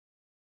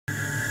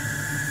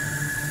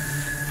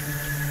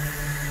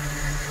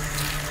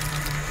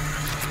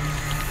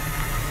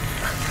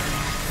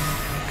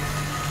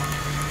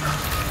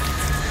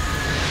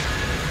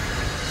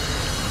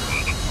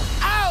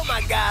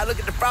look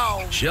at the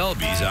frogs.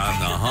 Shelby's on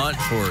the hunt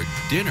for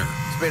dinner.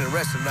 Spend the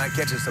rest of the night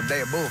catching some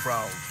damn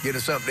bullfrogs. Get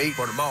us something to eat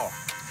for tomorrow.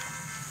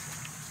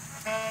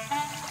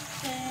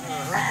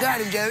 Got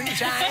him, Junior.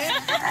 Cheyenne.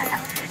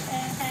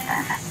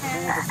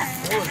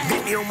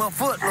 Bit me on my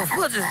foot. Little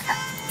foot just...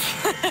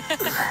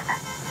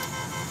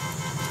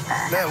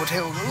 Now we'll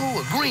tell...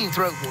 Ooh, a green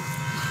throat one.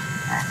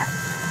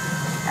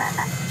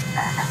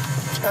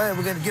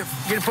 We're gonna get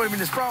to put him in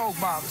this frog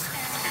box.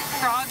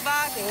 Frog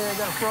box? Yeah,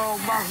 got a frog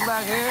box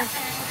back here.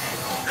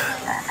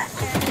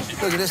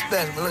 Look at this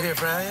specimen. Look here,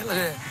 Brian. Look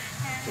at that.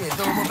 Yeah,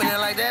 throw him up in there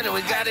like that, and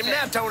we got him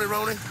now, Tony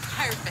Roney.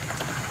 Perfect.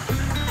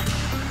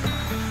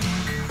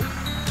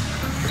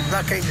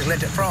 I can't just let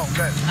that frog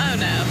go. Oh,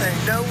 no.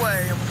 Ain't no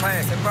way I'm gonna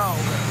pass that frog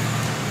go.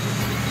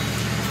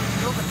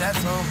 Look at that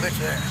son of a bitch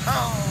there.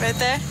 Oh. Right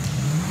there?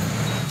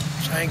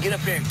 Cheyenne, get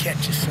up there and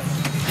catch this son of a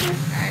bitch.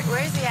 All right,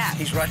 where's he at?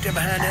 He's right there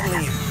behind that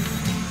limb.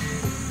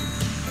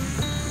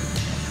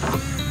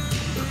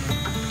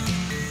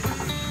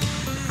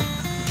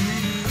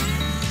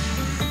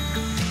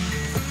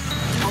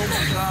 Oh,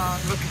 my God,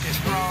 look at this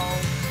frog.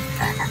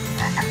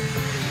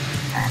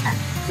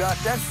 Got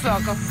that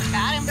sucker.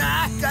 Got him.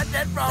 Ah, got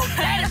that frog.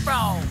 Daddy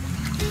frog.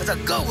 That's a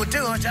good one,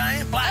 too, huh,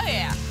 Cheyenne? Oh,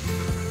 yeah.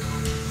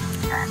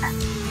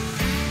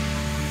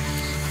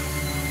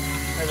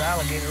 There's an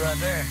alligator right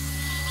there.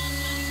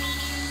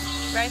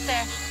 Right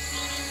there.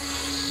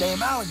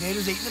 Damn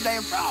alligator's eating the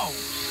damn frog.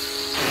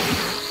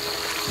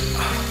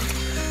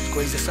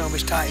 Squeeze the son of a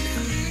bitch tight.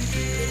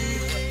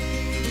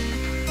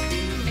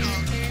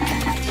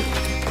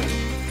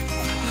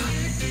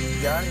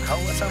 Got him.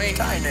 Hold that son of a bitch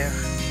tight now.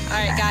 All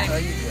right, got him.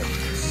 There you go.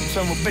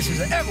 Some of the bitches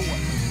are everywhere.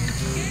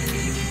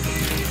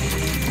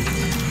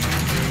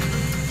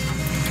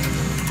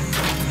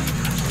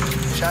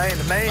 Cheyenne,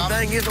 the main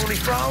thing is on these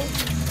frogs,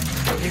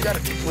 you gotta,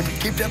 when you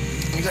keep that,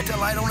 you got that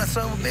light on that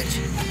son of a bitch,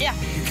 Yeah.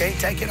 you can't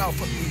take it off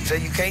of him. So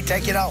you can't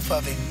take it off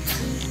of him.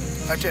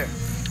 Right there.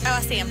 Oh,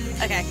 I see him.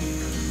 Okay.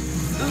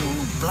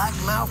 Ooh, black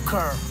mouth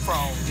cur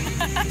frog.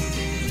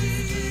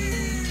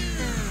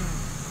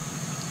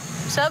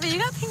 Shelby, you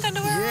got pink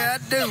underwear on? Yeah, I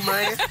do,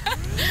 man.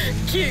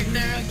 Cute.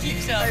 They're real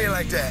cute, How Shelby. you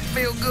like that?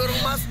 Feel good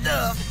on my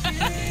stuff.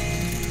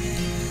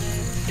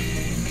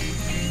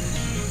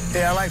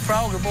 Yeah, I like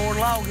froggy more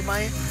than loggy,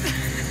 man.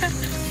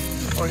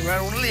 Oh, he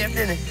right on the lip,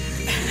 didn't he?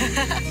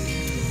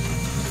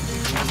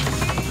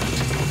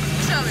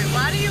 Shelby,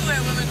 why do you wear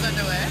women's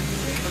underwear?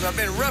 Because I've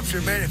been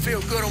ruptured, man. It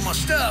feels good on my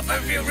stuff. I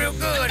feel real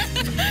good.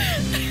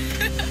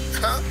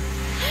 Huh?